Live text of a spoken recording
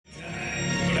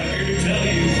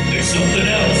something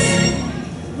else.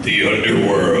 The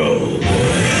underworld.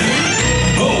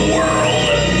 A world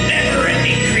of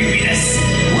never-ending creepiness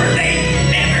where they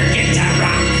never get to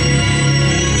rock.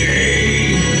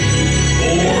 Day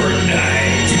or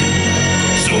night.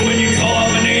 So when you call out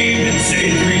my name and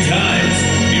say it 3 times,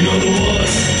 you know the one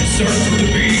starts with a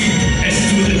B,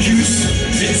 ends with a juice.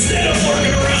 Instead of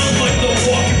lurking around like the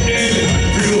Walking Dead,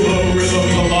 feel the rhythm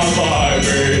of my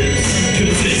vibes.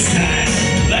 'Cause this time,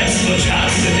 life's much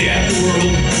hotter than the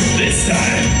afterworld. This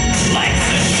time, life's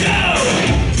a show.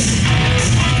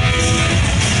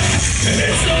 And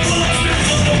it's the monsters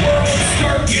of the world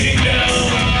start getting down.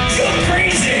 Go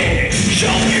crazy,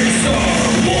 show your star,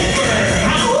 Wolfer.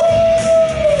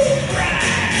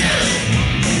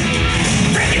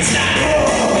 Frankenstein,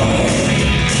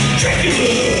 Dracula.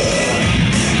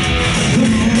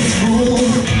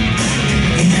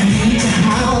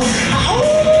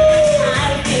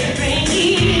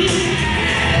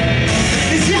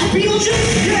 Is that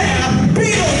Beetlejuice? Yeah,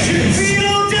 Beetlejuice!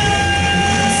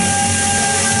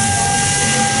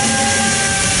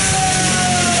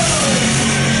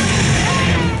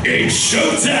 It's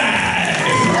showtime!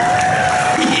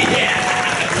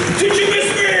 Yeah! Did you miss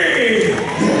me?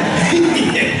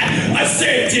 Yeah. I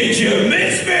said, did you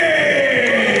miss me?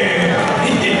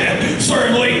 Yeah. Sorry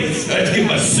I'm late. I had to get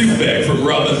my suit back from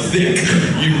Robin Thicke.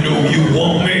 You know you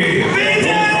want me.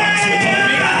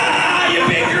 You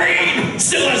big green!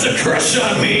 Still has a crush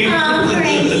on me. Oh,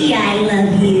 Frankie, I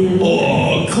love you.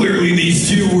 Oh, clearly these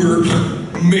two were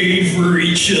made for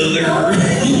each other.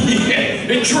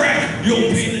 Yeah. And Drac,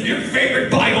 you'll be your favorite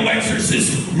bio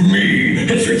exorcist. Me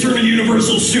has returned to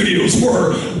Universal Studios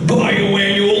for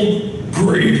bioannual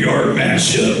graveyard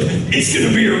mashup. It's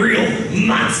gonna be a real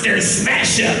monster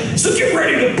smash up. So get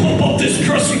ready to pump up this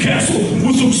crusty castle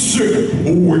with some sick,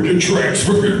 wicked tracks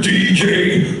from your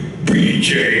DJ,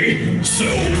 BJ. So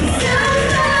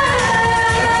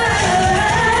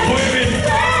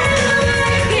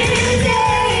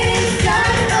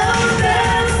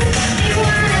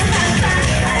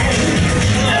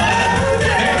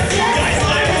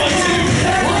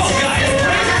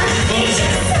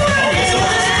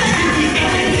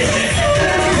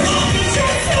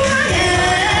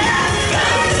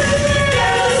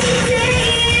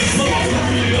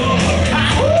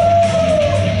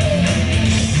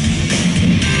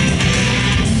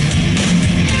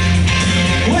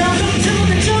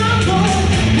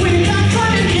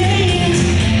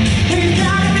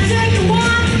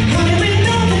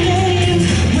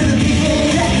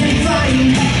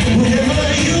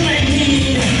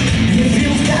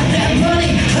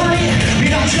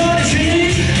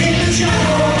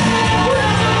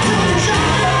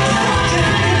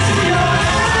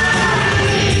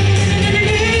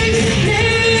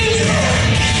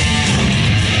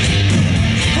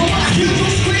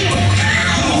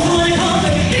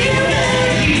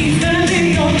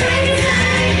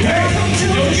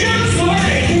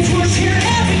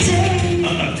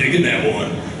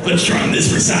let's try this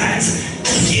for size.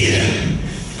 Yeah.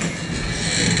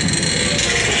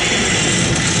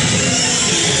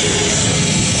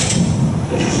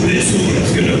 This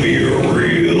one's gonna be a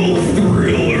real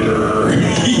thriller.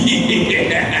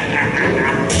 Yeah.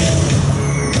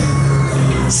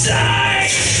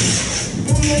 Size.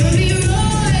 We'll never be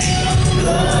royal.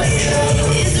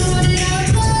 It's the one in our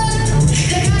blood.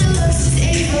 That kind of looks just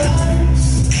ain't for us.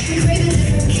 We crave a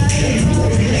different kind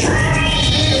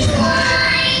of love.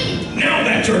 Now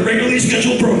back to our regularly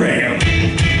scheduled program.